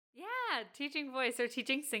Yeah, teaching voice or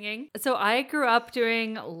teaching singing. So I grew up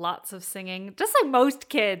doing lots of singing, just like most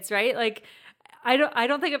kids, right? Like I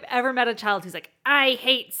don't think I've ever met a child who's like, I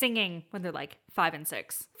hate singing when they're like 5 and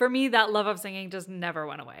 6. For me, that love of singing just never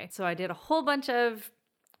went away. So I did a whole bunch of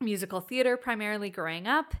musical theater primarily growing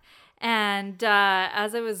up. And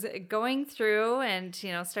as I was going through and,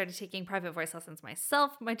 started taking private voice lessons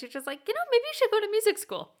myself, my teacher's like, maybe you should go to music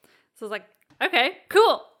school. So I was like, okay,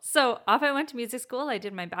 cool. So off I went to music school. I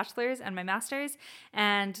did my bachelor's and my master's.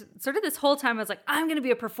 And sort of this whole time I was like, I'm going to be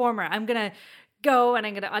a performer. I'm going to go and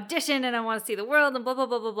I'm going to audition and I want to see the world and blah, blah,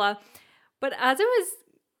 blah, blah, blah. But as I was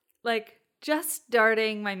like just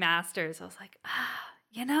starting my master's, I was like,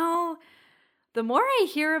 the more I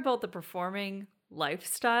hear about the performing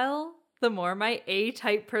lifestyle, the more my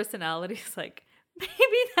A-type personality is like, maybe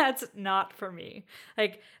that's not for me.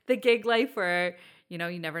 Like the gig life where, you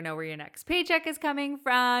never know where your next paycheck is coming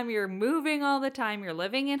from. You're moving all the time. You're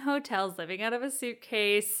living in hotels, living out of a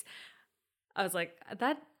suitcase. I was like,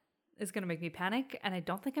 that is going to make me panic and I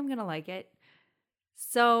don't think I'm going to like it.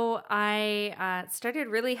 So I started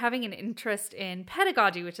really having an interest in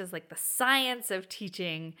pedagogy, which is like the science of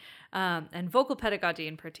teaching and vocal pedagogy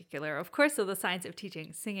in particular, of course, so the science of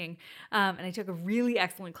teaching singing. And I took a really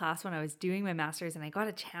excellent class when I was doing my master's and I got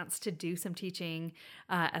a chance to do some teaching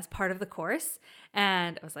as part of the course.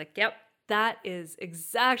 And I was like, yep, that is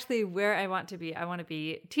exactly where I want to be. I want to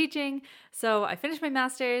be teaching. So I finished my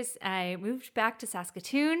master's. I moved back to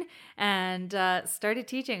Saskatoon and started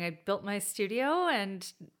teaching. I built my studio and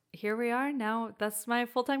here we are now. That's my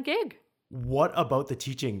full-time gig. What about the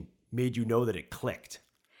teaching made you know that it clicked?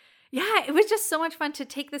 Yeah, it was just so much fun to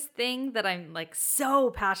take this thing that I'm like so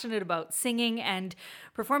passionate about, singing and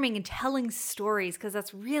performing and telling stories, because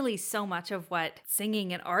that's really so much of what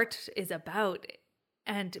singing and art is about.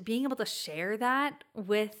 And being able to share that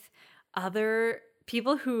with other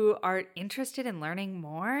people who are interested in learning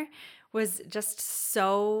more was just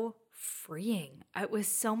so freeing. It was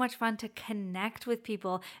so much fun to connect with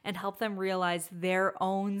people and help them realize their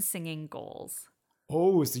own singing goals.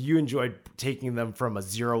 Oh, so you enjoyed taking them from a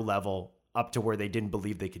 0 level up to where they didn't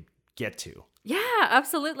believe they could get to. Yeah,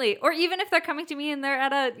 absolutely. Or even if they're coming to me and they're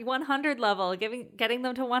at a 100 level, getting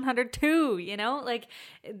them to 102, like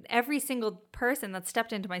every single person that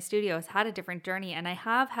stepped into my studio has had a different journey. And I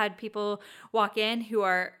have had people walk in who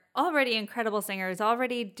are already incredible singers,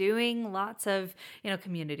 already doing lots of,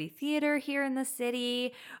 community theater here in the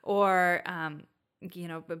city or,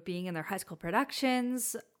 being in their high school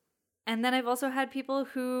productions. And then I've also had people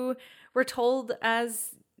who were told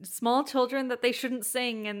as small children that they shouldn't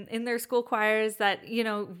sing, and in their school choirs that,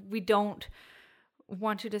 we don't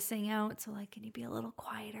want you to sing out. So like, can you be a little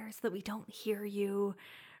quieter so that we don't hear you?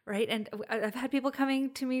 Right. And I've had people coming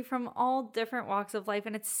to me from all different walks of life.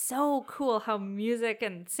 And it's so cool how music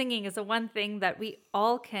and singing is the one thing that we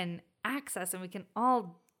all can access and we can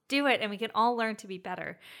all do it and we can all learn to be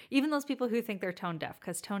better. Even those people who think they're tone deaf,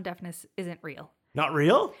 because tone deafness isn't real. Not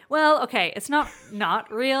real? Well, okay, it's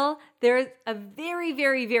not real. There's a very,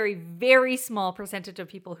 very, very, very small percentage of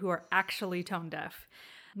people who are actually tone deaf.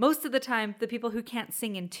 Most of the time, the people who can't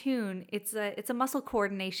sing in tune, it's a muscle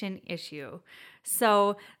coordination issue.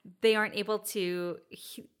 So they aren't able to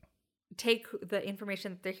take the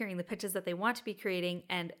information that they're hearing, the pitches that they want to be creating,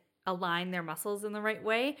 and align their muscles in the right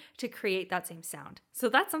way to create that same sound. So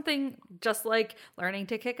that's something just like learning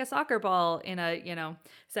to kick a soccer ball in a,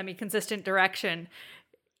 semi-consistent direction.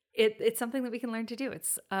 It's something that we can learn to do.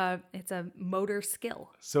 It's a motor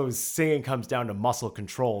skill. So singing comes down to muscle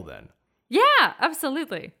control then. Yeah,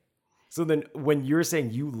 absolutely. So then when you're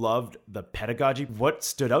saying you loved the pedagogy, what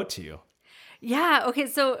stood out to you? Yeah. Okay.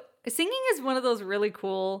 So singing is one of those really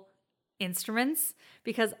cool instruments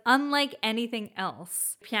because unlike anything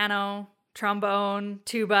else, piano, trombone,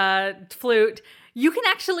 tuba, flute, you can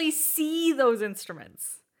actually see those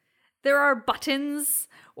instruments. There are buttons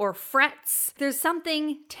or frets. There's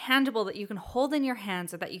something tangible that you can hold in your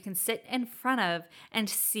hands or that you can sit in front of and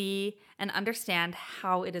see and understand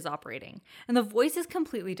how it is operating. And the voice is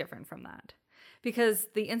completely different from that because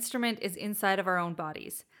the instrument is inside of our own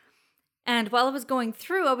bodies. And while I was going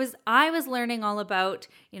through, I was learning all about,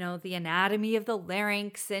 the anatomy of the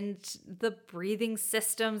larynx and the breathing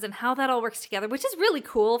systems and how that all works together, which is really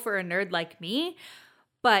cool for a nerd like me.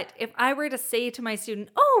 But if I were to say to my student,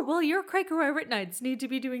 oh, well, your cricoarytenoids need to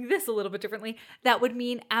be doing this a little bit differently, that would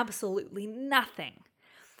mean absolutely nothing.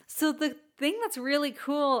 So the thing that's really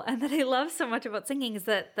cool and that I love so much about singing is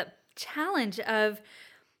that the challenge of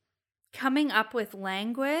coming up with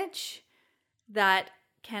language that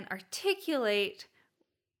can articulate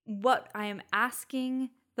what I am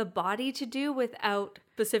asking the body to do without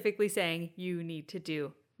specifically saying, you need to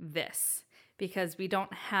do this because we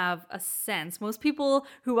don't have a sense. Most people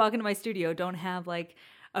who walk into my studio don't have like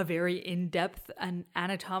a very in-depth and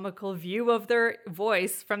anatomical view of their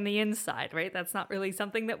voice from the inside, right? That's not really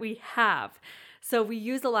something that we have. So we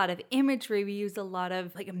use a lot of imagery. We use a lot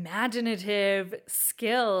of like imaginative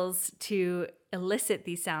skills to elicit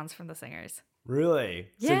these sounds from the singers. Really?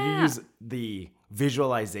 Yeah. So you use the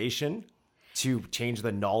visualization to change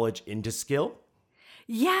the knowledge into skill?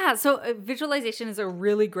 Yeah, so visualization is a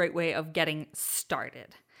really great way of getting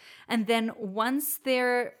started. And then once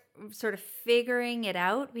they're sort of figuring it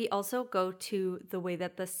out, we also go to the way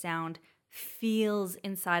that the sound feels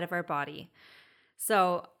inside of our body.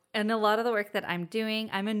 So in a lot of the work that I'm doing,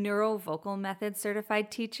 I'm a neurovocal method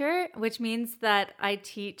certified teacher, which means that I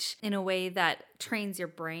teach in a way that trains your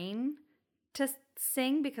brain to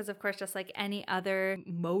sing, because of course, just like any other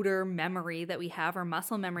motor memory that we have or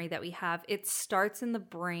muscle memory that we have, it starts in the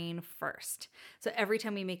brain first. So every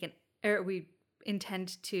time we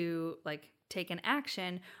intend to like take an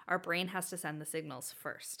action, our brain has to send the signals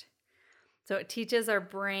first. So it teaches our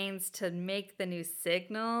brains to make the new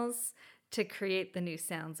signals to create the new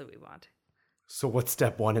sounds that we want. So what's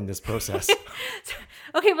step one in this process?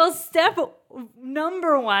 Okay, well, step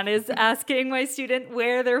number one is asking my student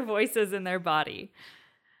where their voice is in their body.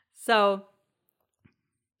 So,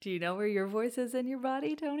 do you know where your voice is in your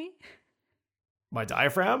body, Tony? My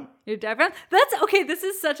diaphragm? Your diaphragm? That's okay. This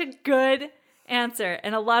is such a good answer.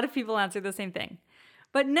 And a lot of people answer the same thing.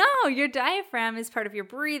 But no, your diaphragm is part of your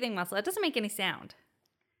breathing muscle. It doesn't make any sound.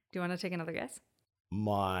 Do you want to take another guess?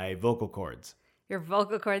 My vocal cords. Your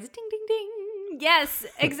vocal cords. Ding, ding, ding. Yes,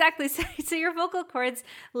 exactly. So your vocal cords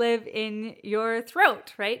live in your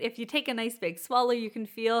throat, right? If you take a nice big swallow, you can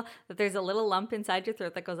feel that there's a little lump inside your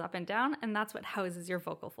throat that goes up and down, and that's what houses your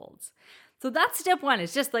vocal folds. So that's step one,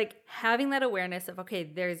 is just like having that awareness of, okay,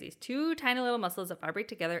 there's these two tiny little muscles that vibrate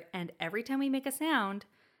together, and every time we make a sound,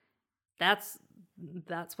 that's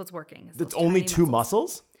what's working. It's only two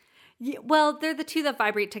muscles? Yeah, well, they're the two that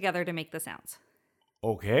vibrate together to make the sounds.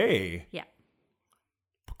 Okay. Yeah.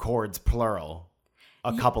 Chords, plural.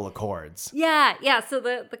 A couple of chords. Yeah. So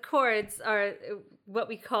the chords are what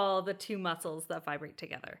we call the two muscles that vibrate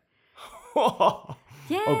together.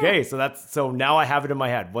 Yeah. Okay, so now I have it in my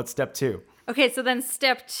head. What's step two? Okay, so then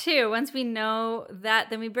step two, once we know that,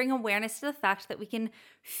 then we bring awareness to the fact that we can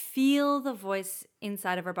feel the voice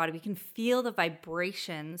inside of our body. We can feel the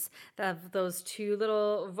vibrations of those two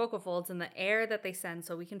little vocal folds and the air that they send,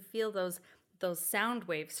 so we can feel those sound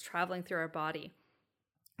waves traveling through our body.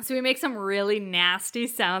 So we make some really nasty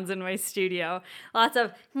sounds in my studio. Lots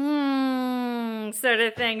of sort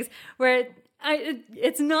of things where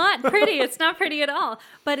it's not pretty. It's not pretty at all.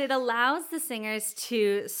 But it allows the singers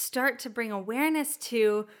to start to bring awareness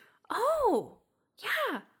to, oh,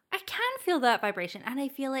 yeah, I can feel that vibration. And I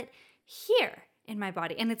feel it here in my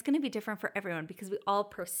body. And it's going to be different for everyone because we all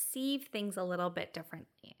perceive things a little bit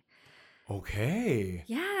differently. Okay.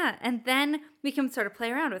 Yeah. And then we can sort of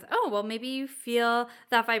play around with, oh, well, maybe you feel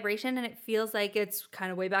that vibration and it feels like it's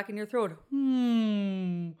kind of way back in your throat.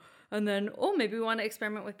 And then, oh, maybe we want to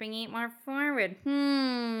experiment with bringing it more forward.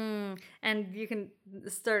 And you can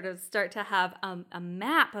start to have a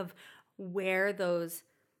map of where those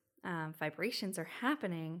vibrations are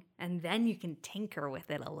happening. And then you can tinker with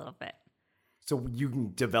it a little bit. So you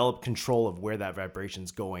can develop control of where that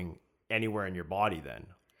vibration's going anywhere in your body then.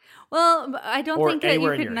 Well, I don't think that you could.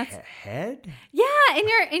 Or anywhere in your head? Yeah,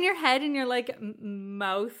 in your head, in your like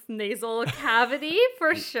mouth nasal cavity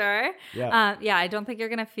for sure. Yeah. I don't think you're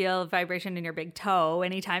gonna feel vibration in your big toe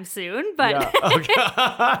anytime soon. But yeah. Okay.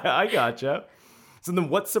 I gotcha. So then,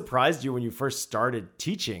 what surprised you when you first started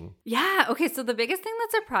teaching? Yeah. Okay. So the biggest thing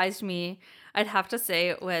that surprised me, I'd have to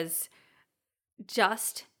say, was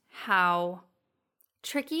just how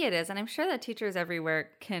tricky it is, and I'm sure that teachers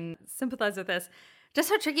everywhere can sympathize with this. Just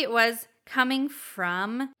how tricky it was coming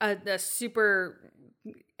from a super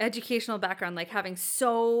educational background, like having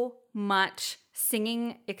so much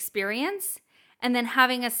singing experience, and then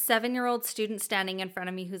having a 7-year-old student standing in front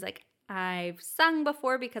of me who's like, I've sung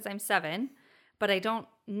before because I'm 7, but I don't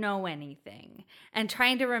know anything. And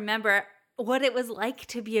trying to remember what it was like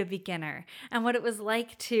to be a beginner and what it was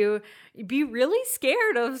like to be really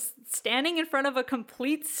scared of standing in front of a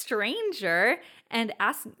complete stranger and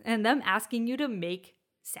them asking you to make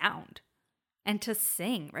sound and to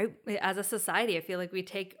sing, right? As a society, I feel like we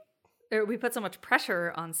put so much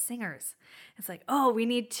pressure on singers. It's like, oh, we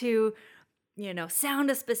need to, sound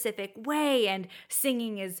a specific way, and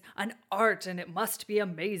singing is an art and it must be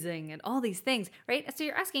amazing and all these things, right? So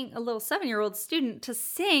you're asking a little 7-year-old student to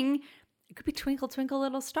sing it could be twinkle, twinkle,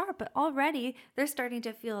 little star, but already they're starting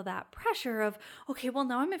to feel that pressure of, okay, well,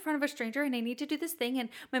 now I'm in front of a stranger and I need to do this thing. And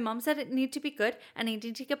my mom said it needs to be good and I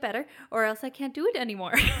need to get better or else I can't do it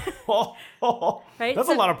anymore. Right? That's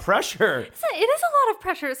a lot of pressure. It is a lot of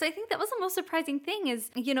pressure. So I think that was the most surprising thing is,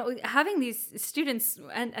 having these students,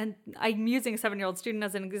 and I'm using a 7-year-old student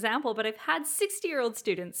as an example, but I've had 60-year-old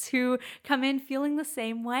students who come in feeling the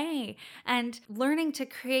same way and learning to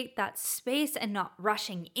create that space and not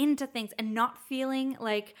rushing into things and not feeling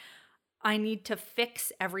like I need to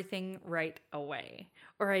fix everything right away,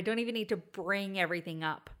 or I don't even need to bring everything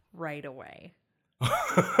up right away.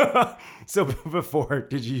 So before,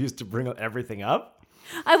 did you used to bring everything up?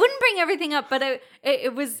 I wouldn't bring everything up, but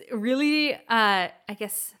it was really, I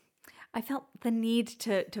guess, I felt the need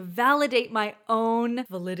to validate my own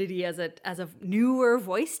validity as a newer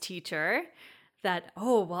voice teacher. That,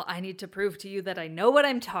 oh, well, I need to prove to you that I know what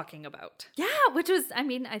I'm talking about. Yeah, which was,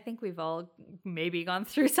 I think we've all maybe gone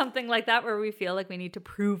through something like that where we feel like we need to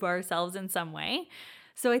prove ourselves in some way.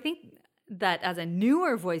 So I think that as a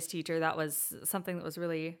newer voice teacher, that was something that was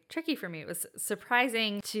really tricky for me. It was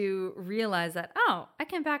surprising to realize that, oh, I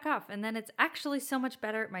can back off. And then it's actually so much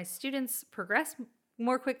better. My students progress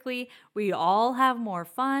more quickly. We all have more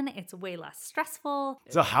fun. It's way less stressful.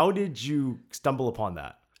 So how did you stumble upon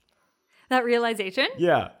that? That realization?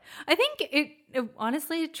 Yeah. I think it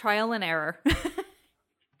honestly, trial and error.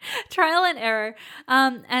 Trial and error.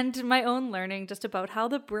 And my own learning just about how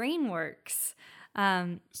the brain works.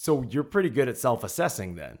 So you're pretty good at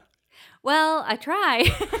self-assessing then? Well, I try.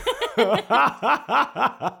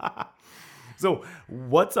 So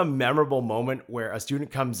what's a memorable moment where a student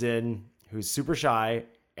comes in who's super shy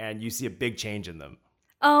and you see a big change in them?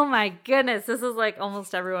 Oh my goodness. This is like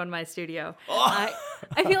almost everyone in my studio. I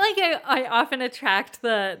feel like I often attract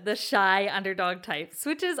the shy underdog types,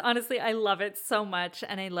 which is honestly, I love it so much.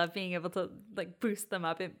 And I love being able to like boost them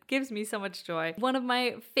up. It gives me so much joy. One of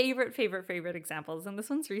my favorite examples, and this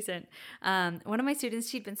one's recent. One of my students,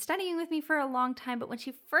 she'd been studying with me for a long time, but when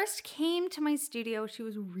she first came to my studio, she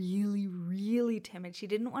was really, really timid. She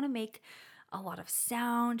didn't want to make a lot of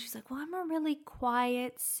sound. She's like, well, I'm a really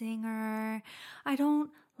quiet singer. I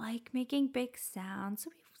don't like making big sounds. So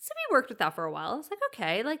we worked with that for a while. I was like,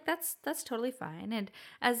 okay, like that's totally fine. And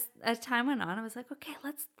as time went on, I was like, okay,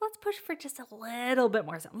 let's push for just a little bit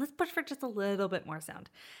more sound. Let's push for just a little bit more sound.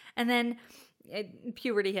 And then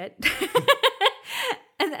puberty hit.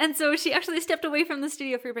 and so she actually stepped away from the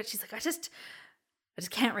studio for a bit. She's like, I just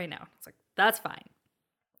can't right now. It's like, that's fine.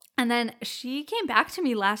 And then she came back to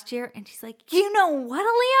me last year and she's like, you know what,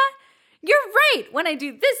 Aaliyah? You're right. When I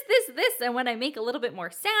do this, and when I make a little bit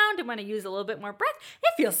more sound and when I use a little bit more breath,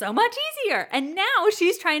 it feels so much easier. And now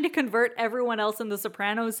she's trying to convert everyone else in the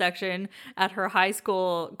soprano section at her high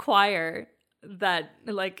school choir that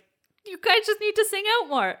like, you guys just need to sing out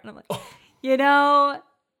more. And I'm like,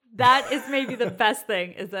 that is maybe the best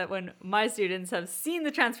thing is that when my students have seen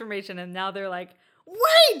the transformation and now they're like,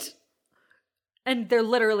 wait! And they're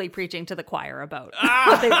literally preaching to the choir about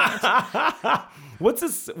what they want. What's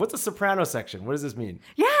a soprano section? What does this mean?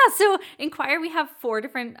 Yeah, so in choir we have 4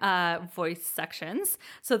 different voice sections.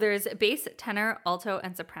 So there's bass, tenor, alto,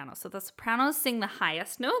 and soprano. So the sopranos sing the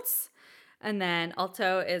highest notes, and then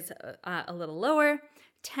alto is a little lower.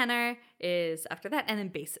 Tenor is after that, and then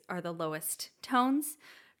bass are the lowest tones.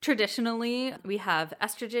 Traditionally, we have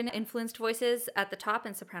estrogen-influenced voices at the top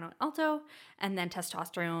in soprano and alto, and then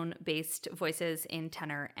testosterone-based voices in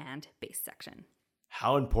tenor and bass section.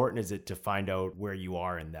 How important is it to find out where you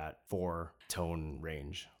are in that 4-tone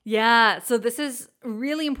range? Yeah, so this is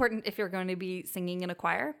really important if you're going to be singing in a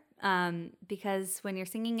choir, because when you're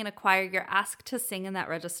singing in a choir, you're asked to sing in that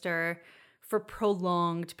register for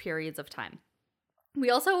prolonged periods of time. We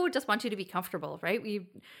also just want you to be comfortable, right?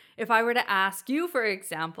 If I were to ask you, for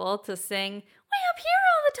example, to sing way up here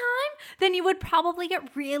all the time, then you would probably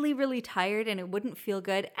get really, really tired and it wouldn't feel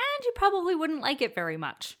good and you probably wouldn't like it very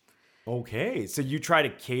much. Okay, so you try to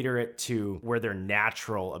cater it to where their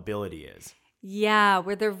natural ability is. Yeah,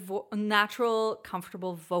 where their natural,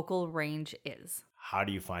 comfortable vocal range is. How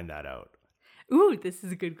do you find that out? Ooh, this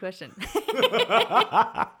is a good question.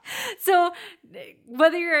 So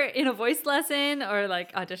whether you're in a voice lesson or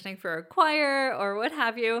like auditioning for a choir or what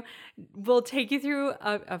have you, we'll take you through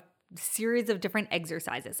a series of different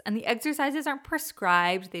exercises. And the exercises aren't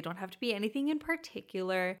prescribed. They don't have to be anything in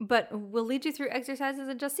particular, but we'll lead you through exercises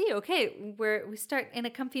and just see, okay, we start in a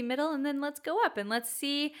comfy middle and then let's go up and let's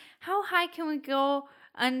see how high can we go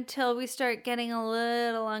until we start getting a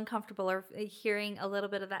little uncomfortable or hearing a little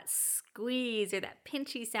bit of that squeeze or that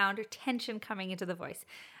pinchy sound or tension coming into the voice.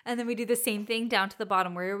 And then we do the same thing down to the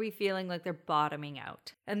bottom. Where are we feeling like they're bottoming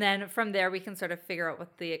out? And then from there, we can sort of figure out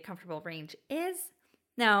what the comfortable range is.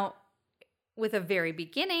 Now, with a very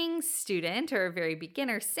beginning student or a very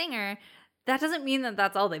beginner singer, that doesn't mean that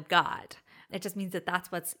that's all they've got. It just means that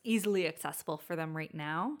that's what's easily accessible for them right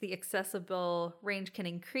now. The accessible range can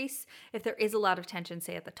increase if there is a lot of tension,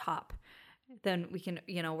 say at the top. Then we can,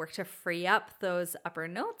 work to free up those upper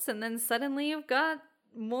notes, and then suddenly you've got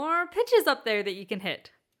more pitches up there that you can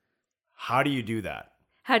hit. How do you do that?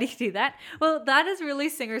 How do you do that? Well, that is really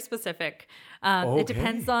singer specific. Okay. It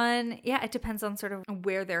depends on sort of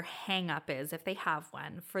where their hang up is, if they have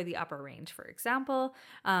one for the upper range, for example,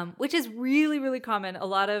 which is really, really common. A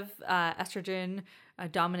lot of estrogen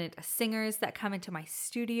dominant singers that come into my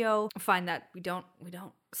studio find that we don't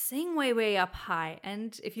sing way, way up high.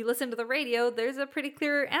 And if you listen to the radio, there's a pretty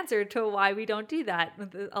clear answer to why we don't do that.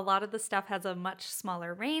 A lot of the stuff has a much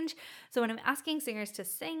smaller range. So when I'm asking singers to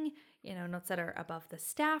sing, notes that are above the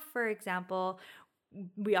staff, for example,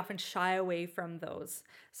 we often shy away from those.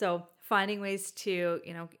 So finding ways to,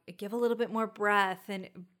 give a little bit more breath, and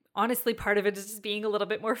honestly, part of it is just being a little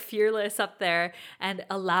bit more fearless up there and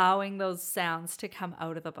allowing those sounds to come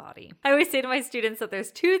out of the body. I always say to my students that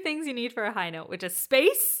there's two things you need for a high note, which is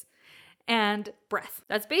space and breath.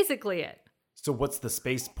 That's basically it. So what's the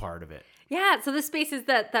space part of it? Yeah, so the space is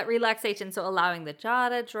that relaxation. So allowing the jaw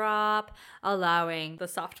to drop, allowing the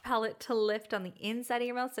soft palate to lift on the inside of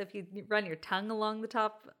your mouth. So if you run your tongue along the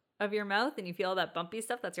top of your mouth and you feel all that bumpy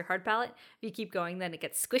stuff, that's your hard palate. If you keep going, then it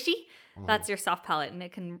gets squishy. That's your soft palate, and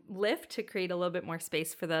it can lift to create a little bit more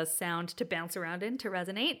space for the sound to bounce around in, to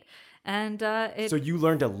resonate. And So you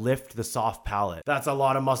learn to lift the soft palate. That's a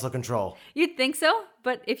lot of muscle control. You'd think so,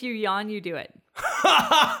 but if you yawn, you do it.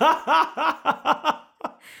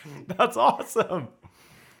 That's awesome.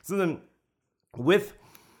 So then with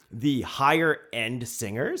the higher end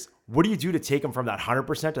singers, what do you do to take them from that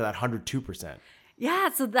 100% to that 102%? Yeah,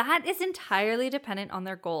 so that is entirely dependent on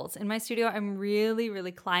their goals. In my studio, I'm really,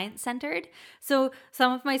 really client-centered. So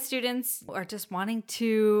some of my students are just wanting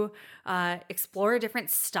to explore different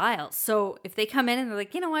styles. So if they come in and they're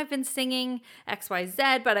like, I've been singing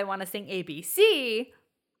XYZ, but I want to sing ABC,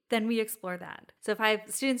 then we explore that. So if I have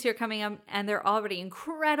students who are coming up and they're already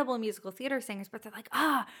incredible musical theater singers, but they're like,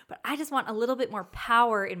 but I just want a little bit more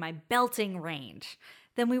power in my belting range,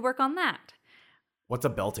 then we work on that. What's a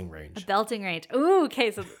belting range? A belting range. Ooh,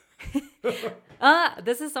 okay. So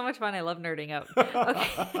this is so much fun. I love nerding out. Okay.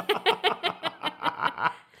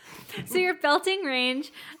 So your belting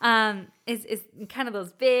range is kind of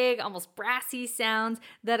those big, almost brassy sounds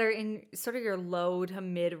that are in sort of your low to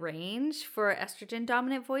mid range for estrogen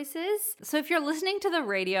dominant voices. So if you're listening to the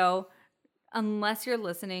radio, unless you're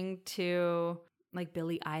listening to like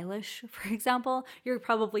Billie Eilish, for example, you're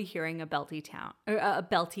probably hearing a belty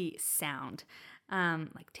sound.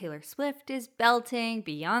 Like Taylor Swift is belting,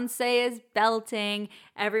 Beyonce is belting.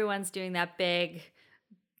 Everyone's doing that big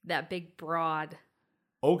broad.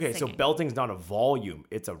 Okay, singing. So belting's not a volume,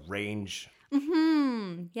 it's a range.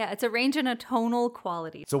 Mm-hmm. Yeah, it's a range and a tonal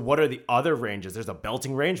quality. So what are the other ranges? There's a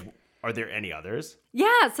belting range. Are there any others?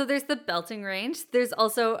 Yeah, so there's the belting range. There's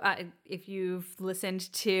also, if you've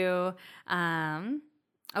listened to,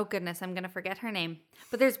 oh goodness, I'm going to forget her name.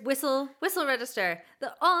 But there's Whistle Register.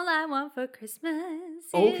 The All I Want for Christmas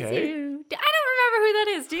is You. I don't remember who that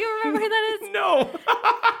is. Do you remember who that is? No.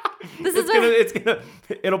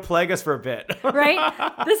 It'll plague us for a bit. Right?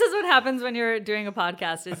 This is what happens when you're doing a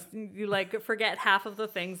podcast is you like forget half of the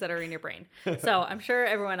things that are in your brain. So I'm sure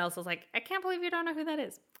everyone else is like, I can't believe you don't know who that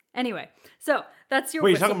is. Anyway, so that's your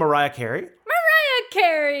Wait, whistle. you're talking Mariah Carey? Mariah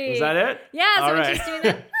Carey. Is that it? Yeah, so All when right. she's doing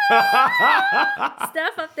that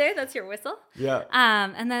stuff up there, that's your whistle. Yeah.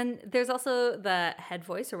 And then there's also the head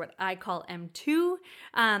voice, or what I call M2,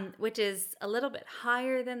 which is a little bit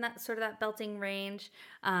higher than that sort of that belting range.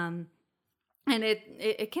 And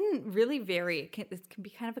it can really vary. It can be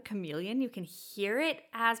kind of a chameleon. You can hear it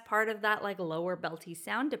as part of that like lower belty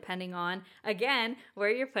sound, depending on, again,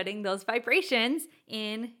 where you're putting those vibrations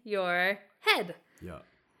in your head. Yeah.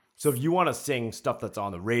 So if you want to sing stuff that's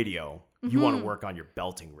on the radio, you want to work on your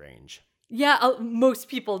belting range. Yeah, most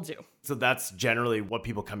people do. So that's generally what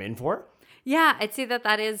people come in for? Yeah, I'd say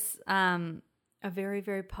that is a very,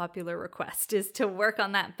 very popular request, is to work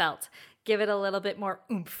on that belt. Give it a little bit more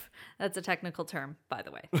oomph. That's a technical term, by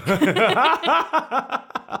the way.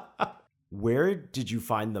 Where did you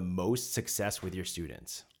find the most success with your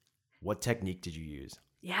students? What technique did you use?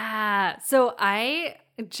 Yeah. So I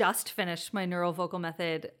just finished my neural vocal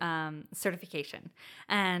method certification.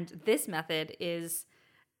 And this method is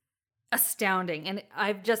astounding. And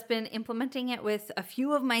I've just been implementing it with a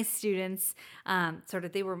few of my students.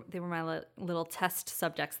 They were my little test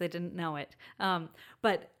subjects. They didn't know it.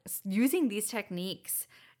 But using these techniques,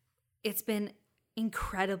 it's been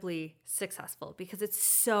incredibly successful because it's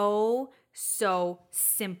so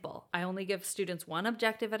simple. I only give students one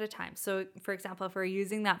objective at a time. So for example, if we're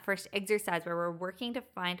using that first exercise where we're working to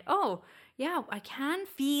find, oh yeah, I can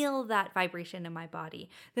feel that vibration in my body,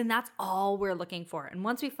 then that's all we're looking for. And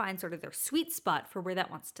once we find sort of their sweet spot for where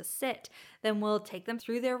that wants to sit, then we'll take them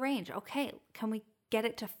through their range. Okay, can we get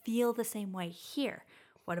it to feel the same way here?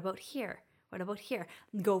 What about here? What about here?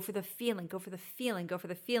 Go for the feeling, go for the feeling, go for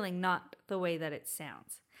the feeling, not the way that it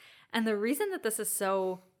sounds. And the reason that this is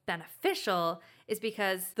so beneficial is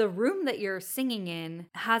because the room that you're singing in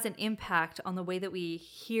has an impact on the way that we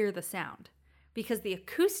hear the sound, because the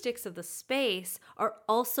acoustics of the space are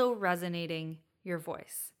also resonating your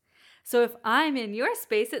voice. So if I'm in your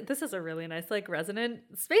space, this is a really nice like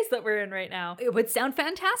resonant space that we're in right now. It would sound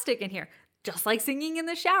fantastic in here. Just like singing in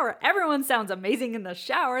the shower. Everyone sounds amazing in the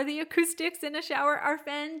shower. The acoustics in a shower are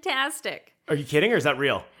fantastic. Are you kidding or is that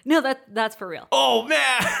real? No, that's for real. Oh,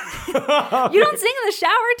 man. Okay. You don't sing in the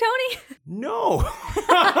shower, Tony? No.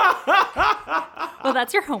 Well,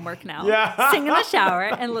 that's your homework now. Yeah. Sing in the shower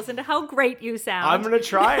and listen to how great you sound. I'm going to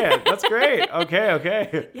try it. That's great.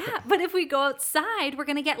 Okay. Yeah, but if we go outside, we're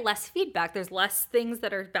going to get less feedback. There's less things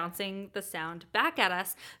that are bouncing the sound back at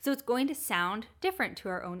us. So it's going to sound different to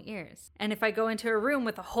our own ears. And if I go into a room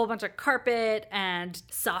with a whole bunch of carpet and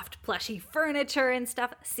soft, plushy furniture and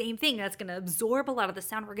stuff, same thing. That's going to absorb a lot of the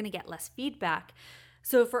sound. We're going to get less feedback.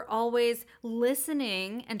 So if we're always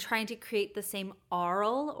listening and trying to create the same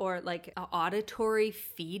aural or like auditory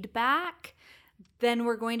feedback, then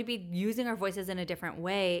we're going to be using our voices in a different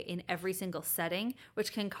way in every single setting,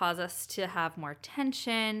 which can cause us to have more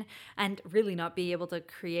tension and really not be able to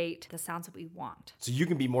create the sounds that we want. So you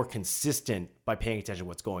can be more consistent by paying attention to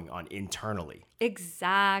what's going on internally.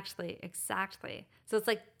 Exactly. So it's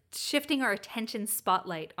like shifting our attention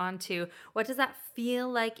spotlight onto what does that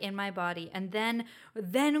feel like in my body, and then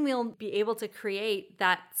we'll be able to create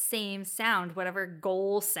that same sound, whatever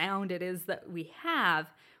goal sound it is that we have.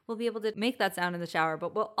 We'll be able to make that sound in the shower,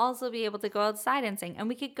 but we'll also be able to go outside and sing. And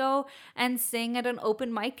we could go and sing at an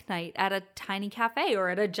open mic night at a tiny cafe or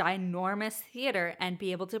at a ginormous theater and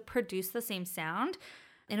be able to produce the same sound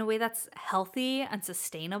in a way that's healthy and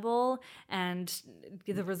sustainable and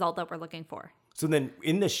the result that we're looking for. So then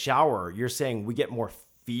in the shower, you're saying we get more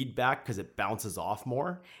feedback because it bounces off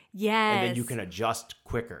more? Yes. And then you can adjust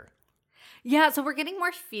quicker. Yeah, so we're getting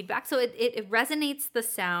more feedback. So it resonates the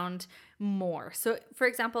sound more. So for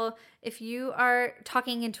example, if you are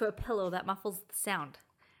talking into a pillow, that muffles the sound,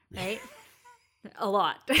 right? A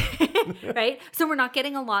lot, right? So we're not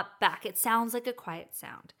getting a lot back. It sounds like a quiet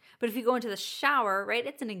sound. But if you go into the shower, right,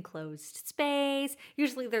 it's an enclosed space.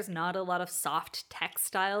 Usually there's not a lot of soft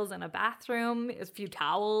textiles in a bathroom, a few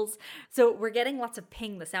towels. So we're getting lots of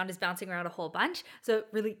ping. The sound is bouncing around a whole bunch. So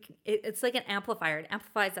really, it's like an amplifier. It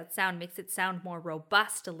amplifies that sound, makes it sound more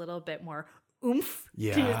robust, a little bit more oomph, to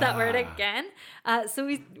use that word again. So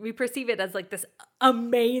we perceive it as like this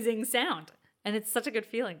amazing sound. And it's such a good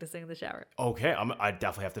feeling to sing in the shower. Okay, I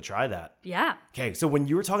definitely have to try that. Yeah. Okay, so when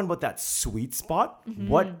you were talking about that sweet spot,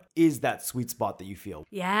 what is that sweet spot that you feel?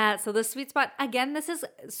 Yeah, so the sweet spot, again, this is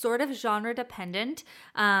sort of genre dependent.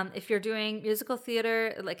 If you're doing musical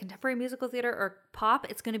theater, like contemporary musical theater or pop,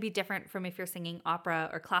 it's going to be different from if you're singing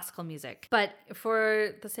opera or classical music. But for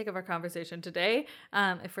the sake of our conversation today,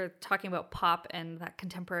 if we're talking about pop and that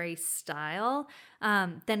contemporary style,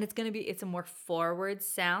 then it's a more forward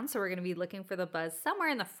sound. So we're going to be looking for the buzz somewhere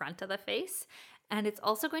in the front of the face. And it's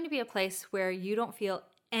also going to be a place where you don't feel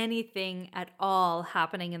anything at all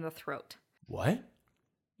happening in the throat. What?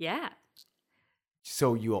 Yeah.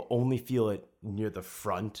 So you'll only feel it near the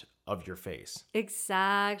front of your face.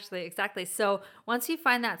 Exactly. So once you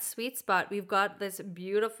find that sweet spot, we've got this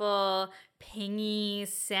beautiful pingy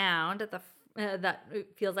sound at the that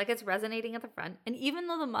feels like it's resonating at the front. And even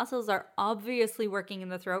though the muscles are obviously working in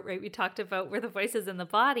the throat, right? We talked about where the voice is in the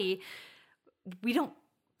body. We don't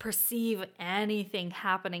perceive anything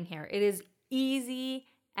happening here. It is easy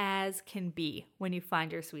as can be when you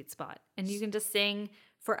find your sweet spot. And you can just sing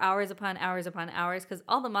for hours upon hours upon hours because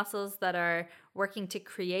all the muscles that are working to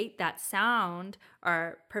create that sound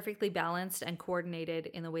are perfectly balanced and coordinated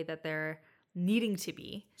in the way that they're needing to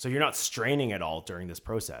be. So you're not straining at all during this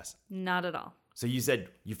process? Not at all. So you said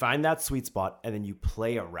you find that sweet spot and then you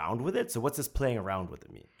play around with it. So what's this playing around with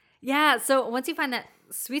it mean? Yeah. So once you find that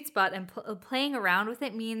sweet spot and playing around with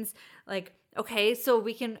it means like, okay, so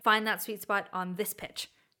we can find that sweet spot on this pitch.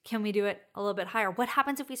 Can we do it a little bit higher? What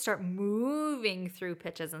happens if we start moving through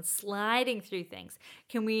pitches and sliding through things?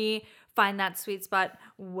 Can we find that sweet spot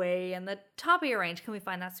way in the top of your range? Can we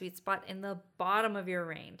find that sweet spot in the bottom of your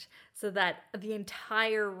range so that the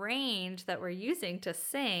entire range that we're using to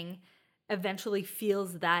sing eventually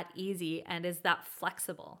feels that easy and is that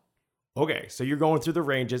flexible? Okay, so you're going through the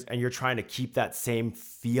ranges and you're trying to keep that same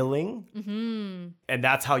feeling. Mm-hmm. And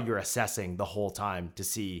that's how you're assessing the whole time to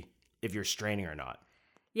see if you're straining or not.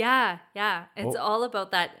 Yeah. It's all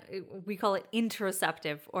about that. We call it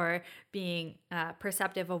interoceptive, or being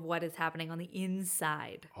perceptive of what is happening on the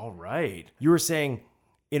inside. All right. You were saying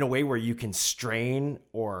in a way where you can strain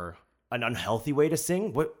or an unhealthy way to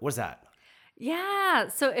sing. What was that? Yeah.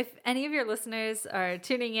 So if any of your listeners are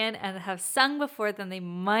tuning in and have sung before, then they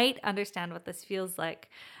might understand what this feels like.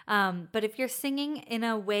 But if you're singing in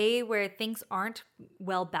a way where things aren't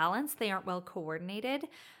well balanced, they aren't well coordinated,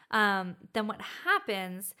 then what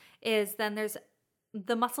happens is then there's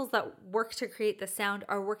the muscles that work to create the sound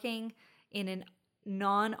are working in a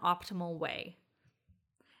non-optimal way.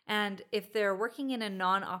 And if they're working in a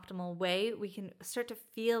non-optimal way, we can start to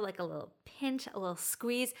feel like a little pinch, a little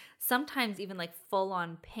squeeze, sometimes even like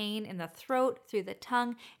full-on pain in the throat, through the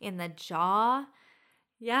tongue, in the jaw.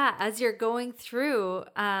 Yeah, as you're going through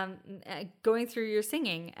your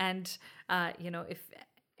singing. And, if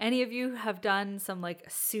any of you have done some like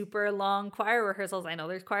super long choir rehearsals, I know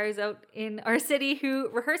there's choirs out in our city who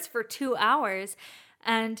rehearse for 2 hours.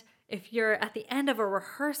 And if you're at the end of a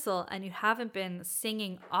rehearsal and you haven't been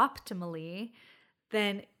singing optimally,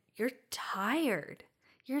 then you're tired.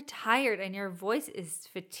 You're tired and your voice is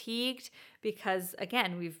fatigued because,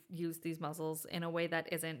 again, we've used these muscles in a way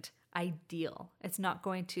that isn't ideal. It's not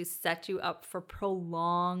going to set you up for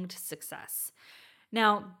prolonged success.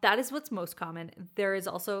 Now, that is what's most common. There is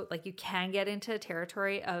also, like, you can get into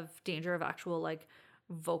territory of danger of actual, like,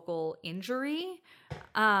 vocal injury.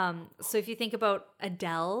 So if you think about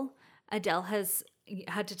Adele has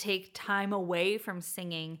had to take time away from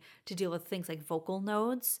singing to deal with things like vocal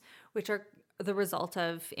nodes, which are the result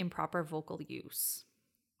of improper vocal use.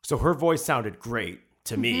 So her voice sounded great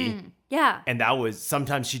to me. Yeah. And that was,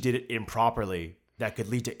 sometimes she did it improperly. That could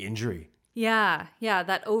lead to injury. Yeah.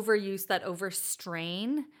 That overuse, that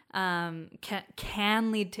overstrain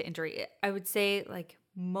can lead to injury. I would say, like,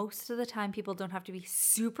 most of the time people don't have to be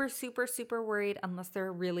super, super, super worried unless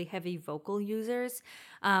they're really heavy vocal users,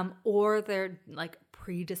 or they're like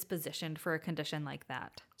predispositioned for a condition like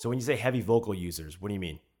that. So when you say heavy vocal users, what do you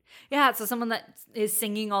mean? Yeah, so someone that is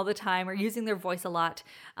singing all the time or using their voice a lot.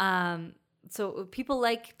 So people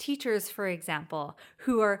like teachers, for example,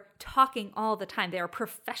 who are talking all the time. They are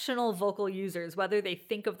professional vocal users, whether they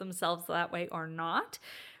think of themselves that way or not,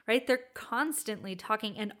 right? They're constantly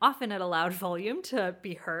talking, and often at a loud volume to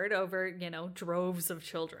be heard over, droves of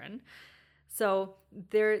children. So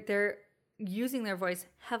they're using their voice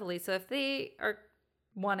heavily. So if they are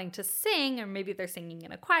wanting to sing, or maybe they're singing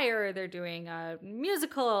in a choir, or they're doing a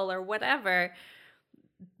musical or whatever,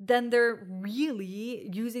 then they're really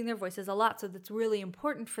using their voices a lot. So that's really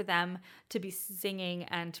important for them to be singing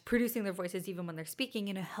and producing their voices even when they're speaking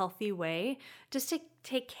in a healthy way, just to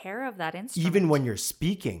take care of that instrument. Even when you're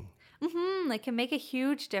speaking. It can make a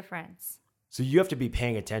huge difference. So you have to be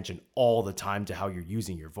paying attention all the time to how you're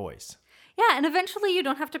using your voice. Yeah, and eventually you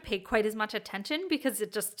don't have to pay quite as much attention because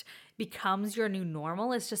it just becomes your new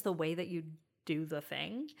normal. It's just the way that you do the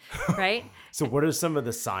thing, right? So what are some of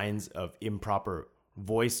the signs of improper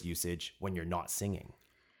voice usage when you're not singing?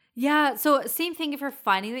 Yeah, so same thing if you're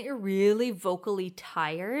finding that you're really vocally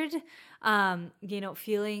tired,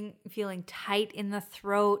 feeling tight in the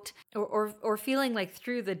throat, or feeling like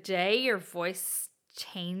through the day your voice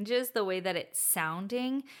changes the way that it's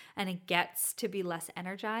sounding and it gets to be less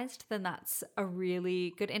energized, then that's a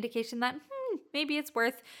really good indication that maybe it's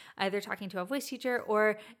worth either talking to a voice teacher,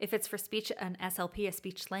 or if it's for speech, an SLP, a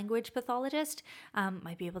speech language pathologist,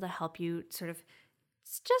 might be able to help you sort of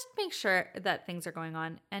just make sure that things are going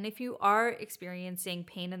on. And if you are experiencing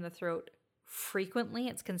pain in the throat frequently,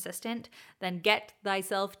 it's consistent, then get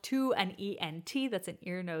thyself to an ENT, that's an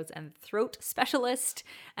ear, nose, and throat specialist,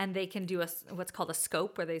 and they can do what's called a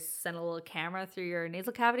scope, where they send a little camera through your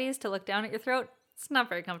nasal cavities to look down at your throat. It's not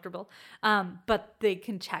very comfortable, but they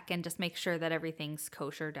can check and just make sure that everything's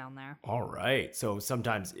kosher down there. All right. So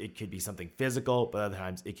sometimes it could be something physical, but other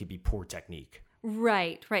times it could be poor technique.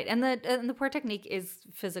 Right. And the poor technique is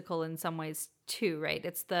physical in some ways too, right?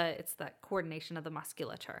 It's that coordination of the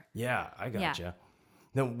musculature. Yeah, I gotcha.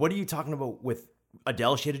 Now, what are you talking about with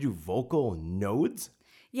Adele? She had to do vocal nodes?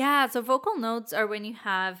 Yeah, so vocal nodes are when you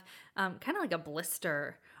have kind of like a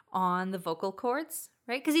blister on the vocal cords,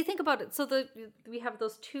 right? Because you think about it, so we have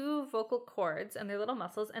those two vocal cords and their little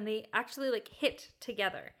muscles, and they actually like hit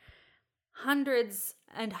together hundreds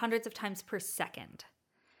and hundreds of times per second.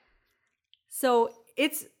 So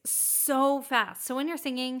it's so fast. So when you're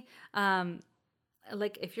singing,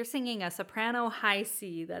 like if you're singing a soprano high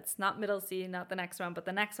C, that's not middle C, not the next one, but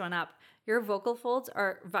the next one up, your vocal folds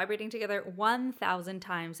are vibrating together 1,000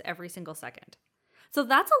 times every single second. So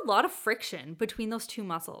that's a lot of friction between those two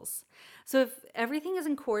muscles. So if everything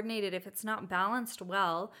isn't coordinated, if it's not balanced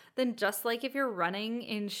well, then just like if you're running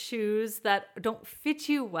in shoes that don't fit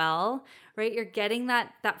you well, right, you're getting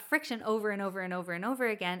that friction over and over and over and over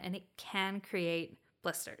again, and it can create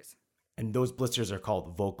blisters. And those blisters are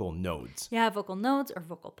called vocal nodes. Yeah, vocal nodes or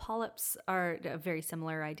vocal polyps are a very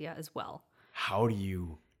similar idea as well. How do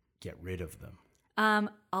you get rid of them?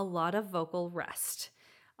 A lot of vocal rest.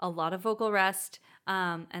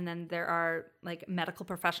 And then there are like medical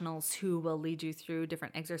professionals who will lead you through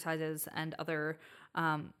different exercises and other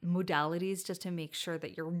modalities just to make sure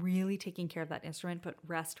that you're really taking care of that instrument. But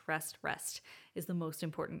rest is the most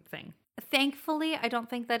important thing. Thankfully, I don't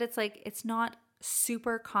think that it's not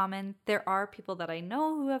super common. There are people that I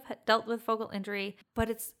know who have dealt with vocal injury,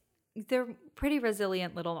 but they're pretty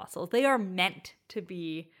resilient little muscles. They are meant to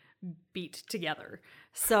be beat together.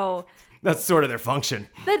 So that's sort of their function.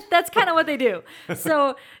 That's kind of what they do.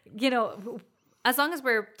 So, as long as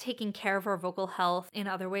we're taking care of our vocal health in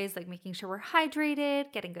other ways, like making sure we're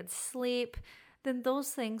hydrated, getting good sleep, then those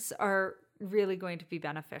things are really going to be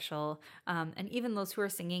beneficial. And even those who are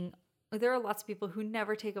singing, there are lots of people who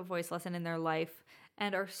never take a voice lesson in their life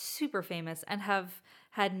and are super famous and have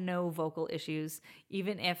had no vocal issues,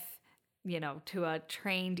 even if, to a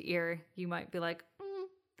trained ear, you might be like,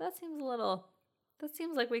 that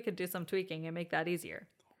seems like we could do some tweaking and make that easier.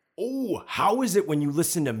 Oh, how is it when you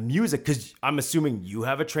listen to music? Because I'm assuming you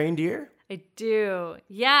have a trained ear? I do.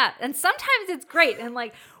 Yeah. And sometimes it's great and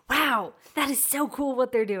like, wow, that is so cool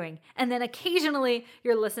what they're doing. And then occasionally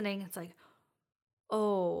you're listening. It's like,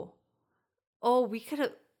 oh, we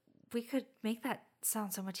could make that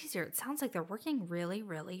sound so much easier. It sounds like they're working really,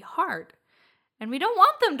 really hard. And we don't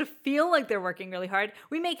want them to feel like they're working really hard.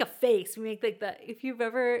 We make a face. We make if you've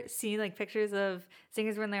ever seen like pictures of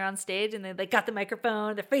singers when they're on stage and they like got the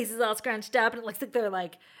microphone, their face is all scrunched up and it looks like they're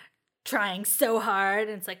like trying so hard.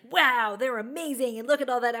 And it's like, wow, they're amazing. And look at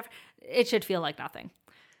all that effort. It should feel like nothing.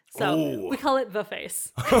 So we call it the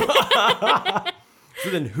face. So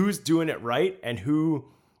then who's doing it right and who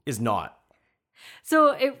is not?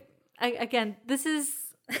 So this is...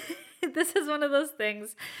 This is one of those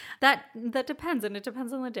things that depends, and it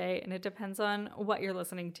depends on the day, and it depends on what you're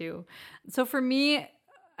listening to. So for me,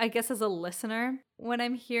 I guess as a listener, when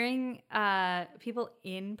I'm hearing people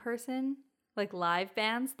in person, like live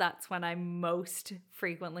bands, that's when I'm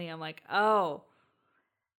like, oh,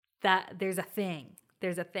 that there's a thing.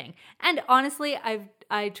 There's a thing. And honestly,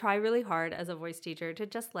 I try really hard as a voice teacher to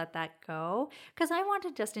just let that go because I want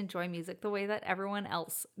to just enjoy music the way that everyone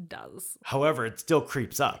else does. However, it still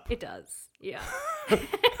creeps up. It does. Yeah.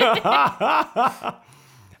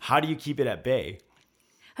 How do you keep it at bay?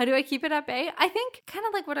 How do I keep it at bay? I think kind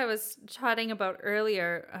of like what I was chatting about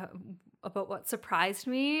earlier, about what surprised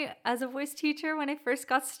me as a voice teacher when I first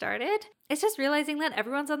got started. It's just realizing that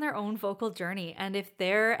everyone's on their own vocal journey. And if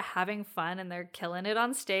they're having fun and they're killing it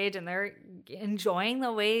on stage and they're enjoying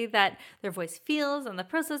the way that their voice feels and the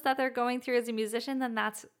process that they're going through as a musician, then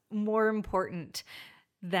that's more important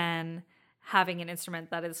than having an instrument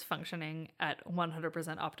that is functioning at 100%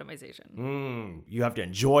 optimization. You have to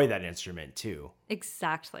enjoy that instrument too.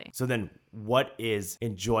 Exactly. So then what is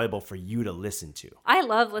enjoyable for you to listen to? I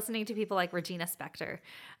love listening to people like Regina Spektor.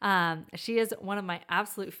 She is one of my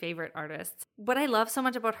absolute favorite artists. What I love so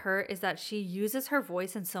much about her is that she uses her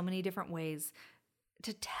voice in so many different ways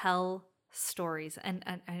to tell stories. And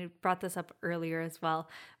I brought this up earlier as well,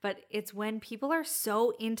 but it's when people are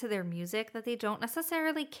so into their music that they don't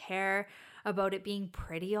necessarily care about it being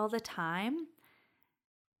pretty all the time.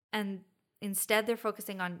 And instead they're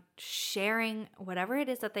focusing on sharing whatever it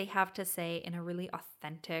is that they have to say in a really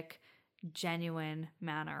authentic, genuine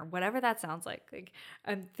manner, whatever that sounds like. Like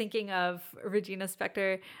I'm thinking of Regina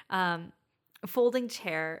Spektor, folding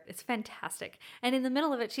chair. It's fantastic. And in the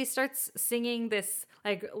middle of it, she starts singing this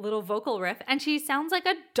like little vocal riff and she sounds like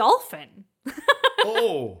a dolphin.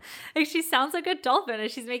 Oh. Like she sounds like a dolphin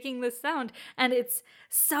as she's making this sound. And it's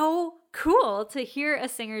so cool to hear a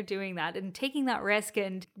singer doing that and taking that risk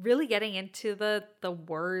and really getting into the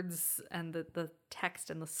words and the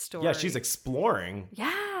text and the story. Yeah, she's exploring.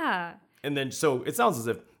 Yeah. And then so it sounds as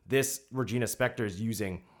if this Regina Spektor is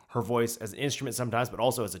using her voice as an instrument sometimes, but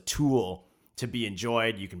also as a tool to be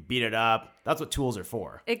enjoyed. You can beat it up. That's what tools are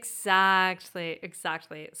for. Exactly.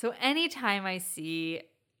 So anytime I see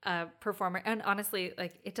a performer, and honestly,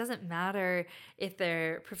 like, it doesn't matter if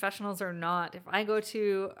they're professionals or not. If I go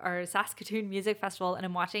to our Saskatoon Music Festival and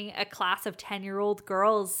I'm watching a class of 10-year-old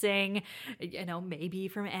girls sing, maybe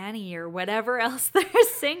from Annie or whatever else they're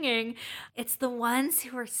singing, it's the ones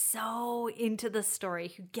who are so into the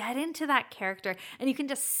story, who get into that character, and you can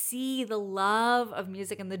just see the love of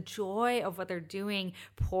music and the joy of what they're doing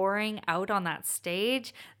pouring out on that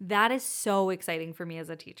stage. That is so exciting for me as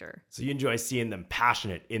a teacher. So you enjoy seeing them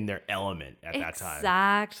passionate in their element at that time.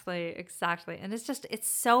 Exactly. And it's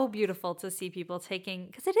so beautiful to see people taking,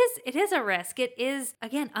 because it is a risk. It is,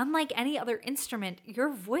 again, unlike any other instrument, your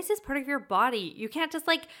voice is part of your body. You can't just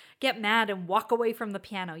like get mad and walk away from the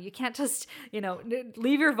piano. You can't just,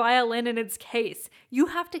 leave your violin in its case. You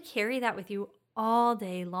have to carry that with you all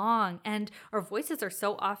day long. And our voices are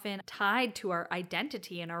so often tied to our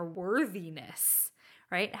identity and our worthiness,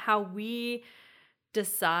 right? How we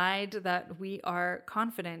decide that we are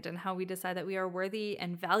confident and how we decide that we are worthy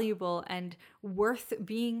and valuable and worth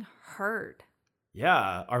being heard.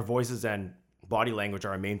 Yeah, our voices and body language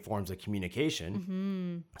are our main forms of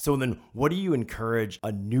communication. So then what do you encourage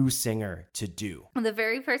a new singer to do? The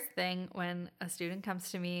very first thing when a student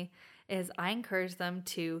comes to me is I encourage them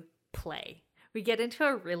to play. We get into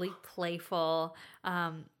a really playful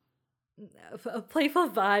vibe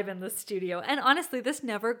in the studio. And honestly, this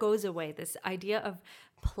never goes away. This idea of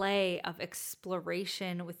play, of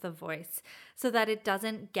exploration with the voice, so that it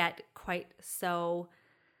doesn't get quite so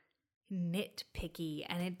nitpicky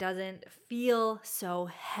and it doesn't feel so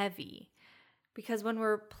heavy. Because when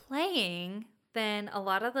we're playing, then a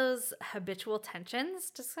lot of those habitual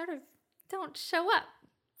tensions just sort of don't show up.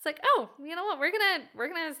 It's like, oh, you know what? We're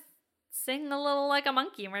gonna sing a little like a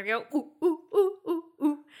monkey, and we're gonna go ooh, ooh, ooh, ooh,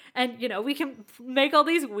 ooh. And, we can make all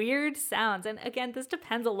these weird sounds. And again, this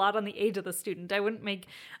depends a lot on the age of the student. I wouldn't make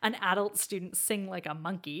an adult student sing like a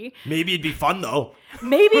monkey. Maybe it'd be fun though.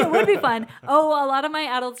 Maybe it would be fun. Oh, a lot of my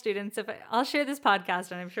adult students, I'll share this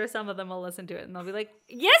podcast, and I'm sure some of them will listen to it and they'll be like,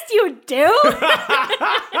 yes, you do.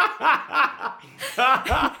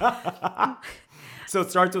 So it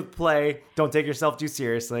starts with play. Don't take yourself too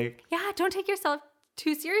seriously. Yeah, don't take yourself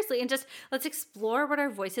too seriously, and just let's explore what our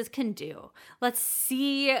voices can do. Let's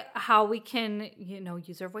see how we can,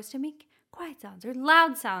 use our voice to make quiet sounds or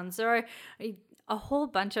loud sounds or a whole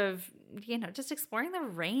bunch of, just exploring the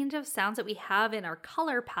range of sounds that we have in our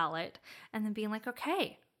color palette, and then being like,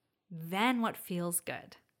 okay, then what feels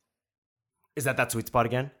good? Is that sweet spot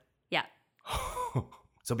again? Yeah.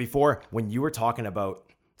 So before, when you were talking about,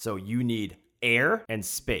 so you need air and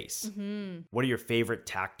space. What are your favorite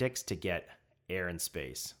tactics to get air and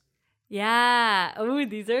space? Yeah. Oh,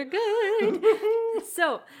 these are good.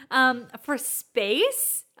 So, for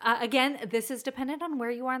space, again, this is dependent on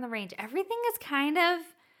where you are in the range. Everything is kind of,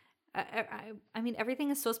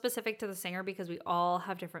 everything is so specific to the singer because we all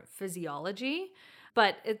have different physiology,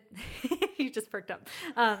 but you just perked up.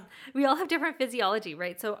 We all have different physiology,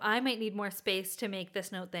 right? So I might need more space to make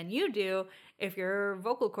this note than you do if your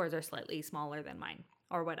vocal cords are slightly smaller than mine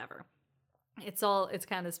or whatever. It's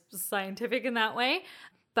kind of scientific in that way.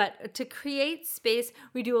 But to create space,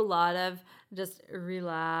 we do a lot of just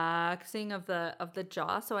relaxing of the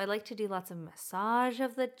jaw. So I like to do lots of massage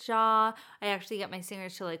of the jaw. I actually get my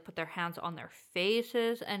singers to put their hands on their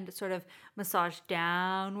faces and sort of massage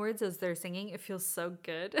downwards as they're singing. It feels so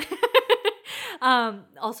good.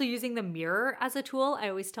 Also using the mirror as a tool. I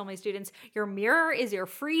always tell my students, your mirror is your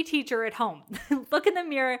free teacher at home. Look in the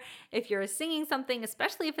mirror if you're singing something,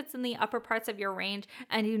 especially if it's in the upper parts of your range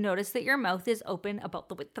and you notice that your mouth is open about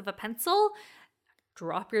the width of a pencil,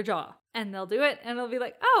 drop your jaw. And they'll do it and they'll be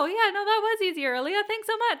like, oh yeah, no, that was easier, Aaliyah. Thanks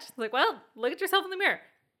so much. It's like, well, look at yourself in the mirror.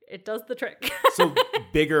 It does the trick. So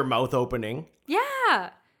bigger mouth opening.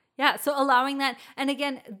 Yeah, so allowing that, and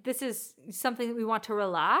again, this is something that we want to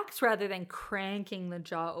relax rather than cranking the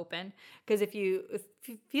jaw open. Because if you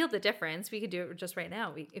feel the difference, we could do it just right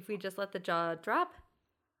now. If we just let the jaw drop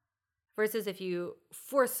versus if you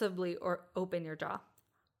forcibly or open your jaw.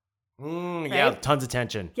 Right? Yeah, tons of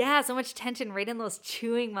tension. Yeah, so much tension right in those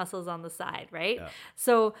chewing muscles on the side, right? Yeah.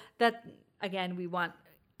 So that, again, we want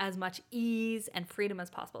as much ease and freedom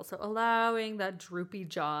as possible. So allowing that droopy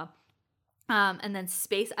jaw. And then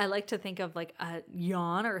space, I like to think of like a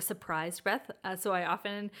yawn or a surprised breath. So I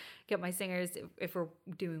often get my singers, if we're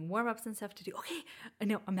doing warm-ups and stuff, to do, okay,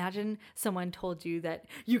 imagine someone told you that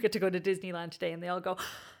you get to go to Disneyland today, and they all go,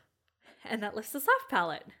 and that lifts the soft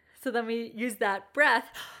palate. So then we use that breath,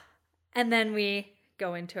 and then we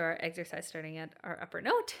go into our exercise starting at our upper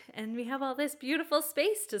note, and we have all this beautiful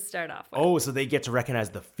space to start off with. Oh, so they get to recognize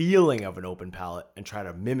the feeling of an open palate and try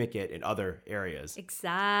to mimic it in other areas.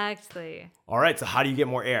 Exactly. All right, so how do you get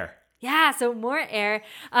more air? Yeah, so more air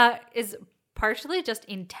is partially just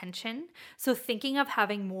intention. So thinking of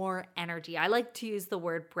having more energy. I like to use the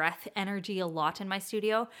word breath energy a lot in my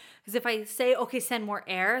studio, because if I say, okay, send more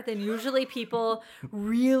air, then usually people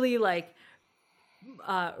really like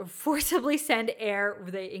forcibly send air.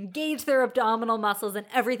 They engage their abdominal muscles and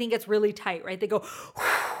everything gets really tight, right? They go,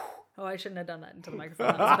 oh, I shouldn't have done that into the microphone.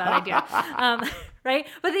 That was a bad idea. Right?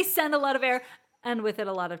 But they send a lot of air and with it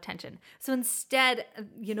a lot of tension. So instead,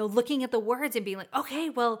 looking at the words and being like,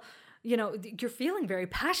 okay, well, you're feeling very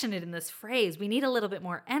passionate in this phrase. We need a little bit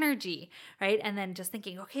more energy, right? And then just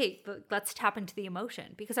thinking, okay, let's tap into the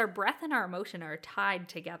emotion, because our breath and our emotion are tied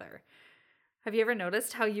together. Have you ever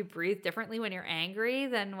noticed how you breathe differently when you're angry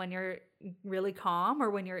than when you're really calm or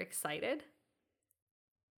when you're excited?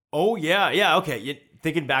 Oh, yeah. Okay.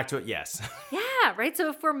 Thinking back to it, yes. Yeah, right? So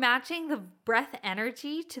if we're matching the breath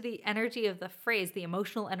energy to the energy of the phrase, the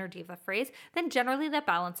emotional energy of the phrase, then generally that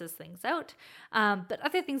balances things out. But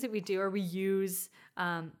other things that we do are we use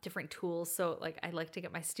different tools. So like I like to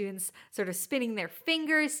get my students sort of spinning their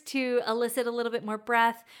fingers to elicit a little bit more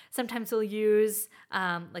breath. Sometimes we'll use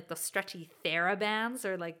like the stretchy therabands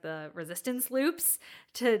or like the resistance loops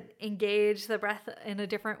to engage the breath in a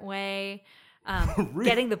different way. Really?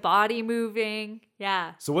 Getting the body moving.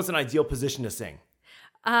 Yeah. So what's an ideal position to sing?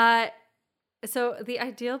 So the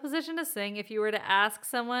ideal position to sing, if you were to ask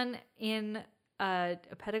someone in a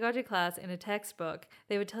pedagogy class in a textbook,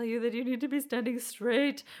 they would tell you that you need to be standing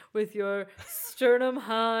straight with your sternum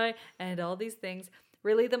high and all these things.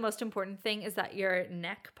 Really, the most important thing is that your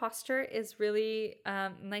neck posture is really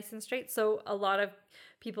nice and straight. So a lot of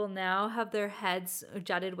people now have their heads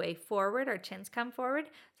jutted way forward, or chins come forward.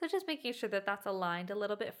 So just making sure that that's aligned a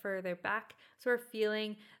little bit further back. So we're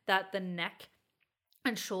feeling that the neck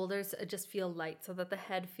and shoulders just feel light, so that the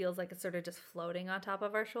head feels like it's sort of just floating on top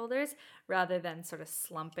of our shoulders rather than sort of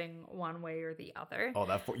slumping one way or the other.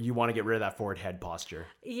 Oh, you want to get rid of that forward head posture.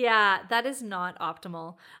 Yeah, that is not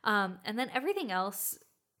optimal. And then everything else,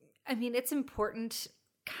 I mean, it's important,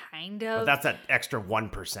 kind of. But that's that extra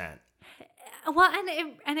 1%. Well,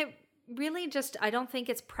 and it really just, I don't think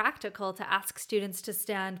it's practical to ask students to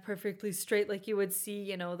stand perfectly straight like you would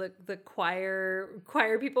see, the choir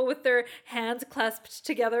people with their hands clasped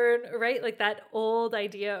together, right? Like that old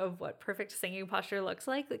idea of what perfect singing posture looks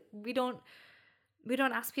like. Like we don't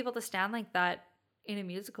ask people to stand like that in a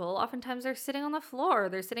musical. Oftentimes they're sitting on the floor,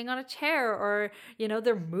 they're sitting on a chair, or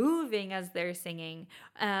they're moving as they're singing.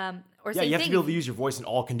 Or yeah, you have to be able to use your voice in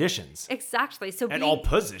all conditions. Exactly. And all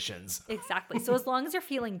positions. Exactly. So as long as you're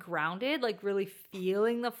feeling grounded, like really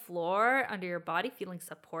feeling the floor under your body, feeling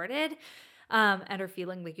supported, and are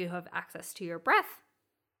feeling like you have access to your breath,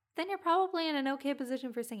 then you're probably in an okay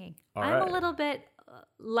position for singing. I'm a little bit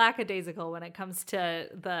lackadaisical when it comes to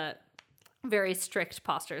the very strict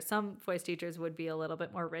posture. Some voice teachers would be a little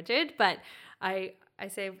bit more rigid, but I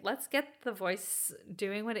say, let's get the voice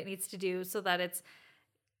doing what it needs to do so that it's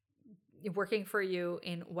working for you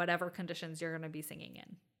in whatever conditions you're going to be singing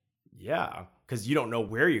in. Yeah, because you don't know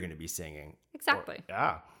where you're going to be singing. Exactly.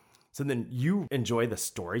 So then you enjoy the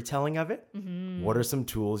storytelling of it. Mm-hmm. What are some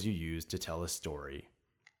tools you use to tell a story?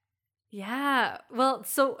 Yeah. Well,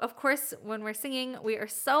 so of course, when we're singing, we are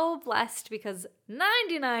so blessed because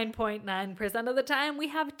 99.9% of the time we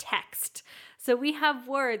have text. So we have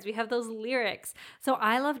words, we have those lyrics. So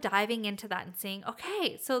I love diving into that and saying,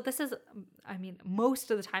 okay, so this is,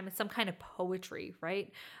 most of the time it's some kind of poetry,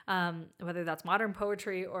 right? Whether that's modern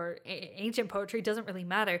poetry or ancient poetry, doesn't really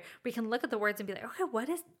matter. We can look at the words and be like, okay, what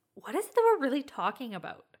is it that we're really talking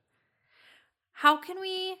about? How can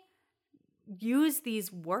we use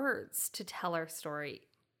these words to tell our story?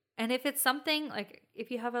 And if it's something like,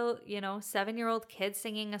 if you have a 7-year-old kid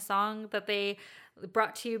singing a song that they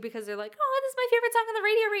brought to you because they're like, oh, this is my favorite song on the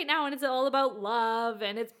radio right now, and it's all about love,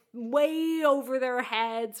 and it's way over their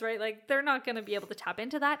heads, right? Like they're not going to be able to tap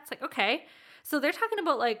into that. It's like, okay, so they're talking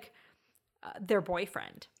about like their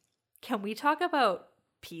boyfriend. Can we talk about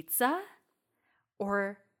pizza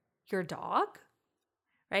or your dog?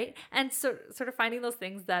 Right? And so sort of finding those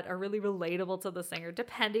things that are really relatable to the singer,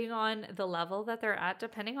 depending on the level that they're at,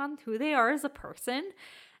 depending on who they are as a person,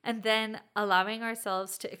 and then allowing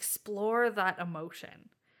ourselves to explore that emotion.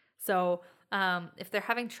 So if they're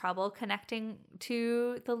having trouble connecting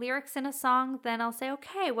to the lyrics in a song, then I'll say,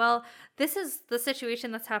 okay, well, this is the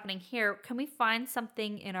situation that's happening here. Can we find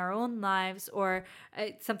something in our own lives, or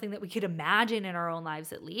something that we could imagine in our own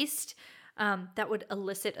lives at least, that would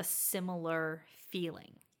elicit a similar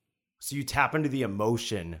feeling. So you tap into the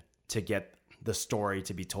emotion to get the story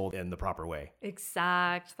to be told in the proper way.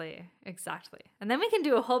 Exactly. And then we can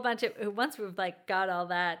do a whole bunch of, once we've like got all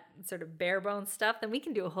that sort of bare bones stuff, then we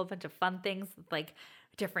can do a whole bunch of fun things with like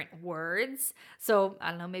different words. So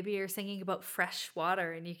I don't know, maybe you're singing about fresh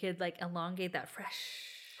water and you could like elongate that fresh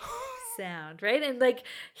sound, right? And like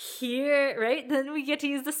here, right? Then we get to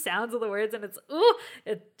use the sounds of the words and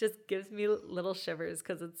it just gives me little shivers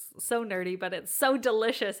because it's so nerdy, but it's so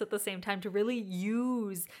delicious at the same time to really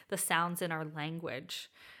use the sounds in our language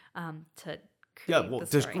to create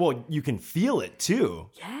the story. You can feel it too.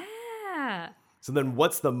 Yeah. So then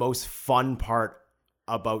what's the most fun part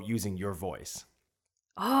about using your voice?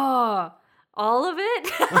 Oh, all of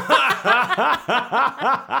it.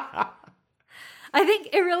 I think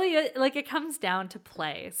it really, like, it comes down to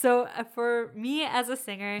play. So for me as a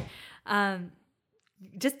singer,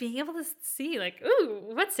 just being able to see like, ooh,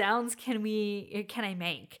 what sounds can I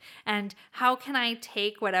make? And how can I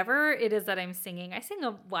take whatever it is that I'm singing? I sing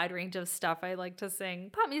a wide range of stuff. I like to sing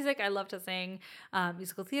pop music. I love to sing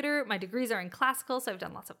musical theater. My degrees are in classical, so I've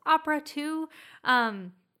done lots of opera too.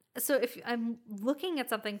 So if I'm looking at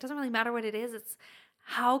something, it doesn't really matter what it is. It's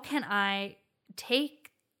how can I take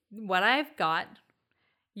what I've got,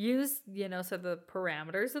 use, so the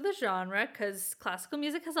parameters of the genre, because classical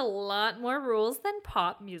music has a lot more rules than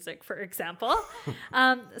pop music, for example.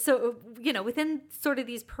 So, within sort of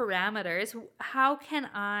these parameters, how can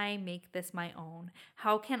I make this my own?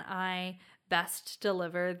 How can I best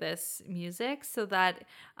deliver this music so that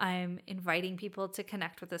I'm inviting people to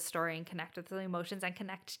connect with the story and connect with the emotions and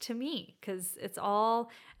connect to me? Because it's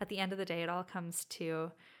all, at the end of the day, it all comes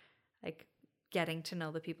to like getting to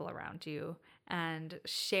know the people around you and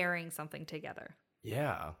sharing something together.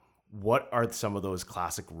 Yeah. What are some of those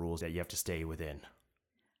classic rules that you have to stay within?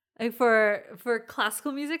 Like for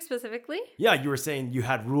classical music specifically? Yeah, you were saying you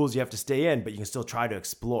had rules you have to stay in, but you can still try to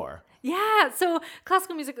explore. Yeah, so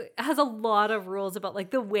classical music has a lot of rules about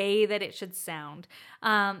like the way that it should sound.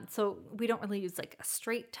 So we don't really use like a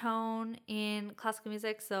straight tone in classical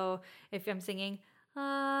music. So if I'm singing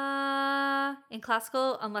in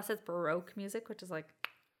classical, unless it's Baroque music, which is like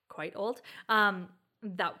quite old,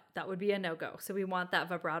 that would be a no-go. So we want that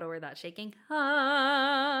vibrato or that shaking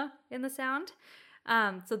in the sound.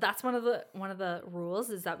 So that's one of the rules,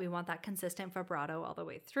 is that we want that consistent vibrato all the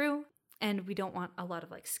way through. And we don't want a lot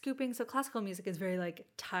of like scooping. So classical music is very like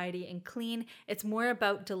tidy and clean. It's more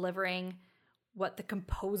about delivering what the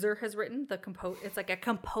composer has written. It's like a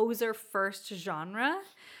composer first genre,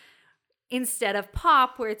 instead of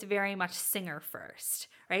pop, where it's very much singer first,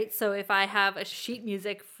 right? So if I have a sheet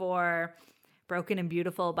music for Broken and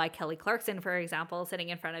Beautiful by Kelly Clarkson, for example, sitting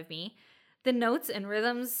in front of me, the notes and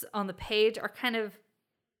rhythms on the page are kind of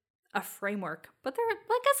a framework, but they're like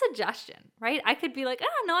a suggestion, right? I could be like,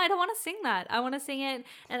 oh, no, I don't want to sing that. I want to sing it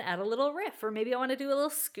and add a little riff, or maybe I want to do a little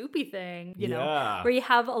scoopy thing, you know, where you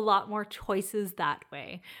have a lot more choices that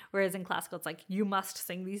way. Whereas in classical, it's like, you must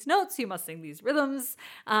sing these notes, you must sing these rhythms.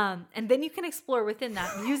 And then you can explore within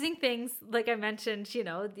that using things, like I mentioned,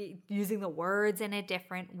 using the words in a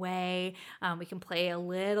different way. We can play a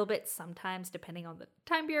little bit sometimes, depending on the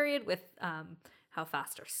time period, with how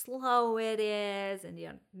fast or slow it is, and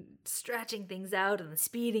stretching things out and then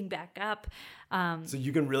speeding back up. So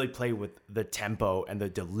you can really play with the tempo and the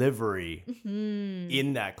delivery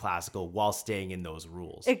in that classical while staying in those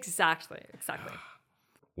rules. Exactly.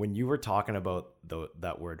 When you were talking about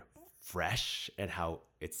that word fresh and how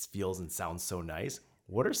it feels and sounds so nice,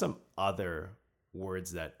 what are some other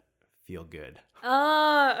words that feel good?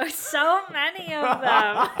 Oh, so many of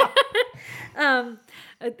them.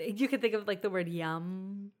 You could think of like the word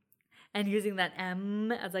yum, and using that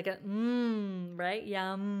M as like a right?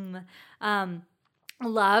 Yum.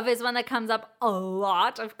 Love is one that comes up a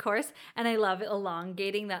lot, of course, and I love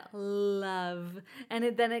elongating that love,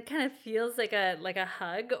 and then it kind of feels like a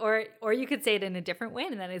hug, or you could say it in a different way,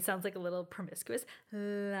 and then it sounds like a little promiscuous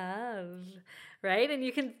love, right? And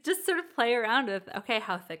you can just sort of play around with, okay,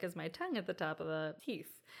 how thick is my tongue at the top of the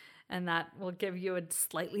teeth, and that will give you a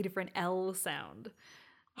slightly different L sound.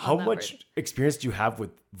 How much experience do you have with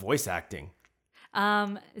voice acting?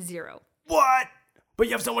 0. What? But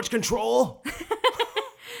you have so much control.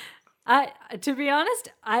 To be honest,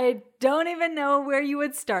 I don't even know where you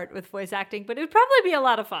would start with voice acting, but it would probably be a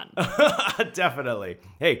lot of fun. Definitely.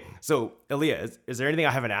 Hey, so Aaliyah, is there anything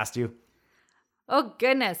I haven't asked you? Oh,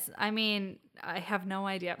 goodness. I mean, I have no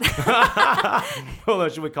idea. Well,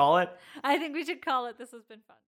 should we call it? I think we should call it. This has been fun.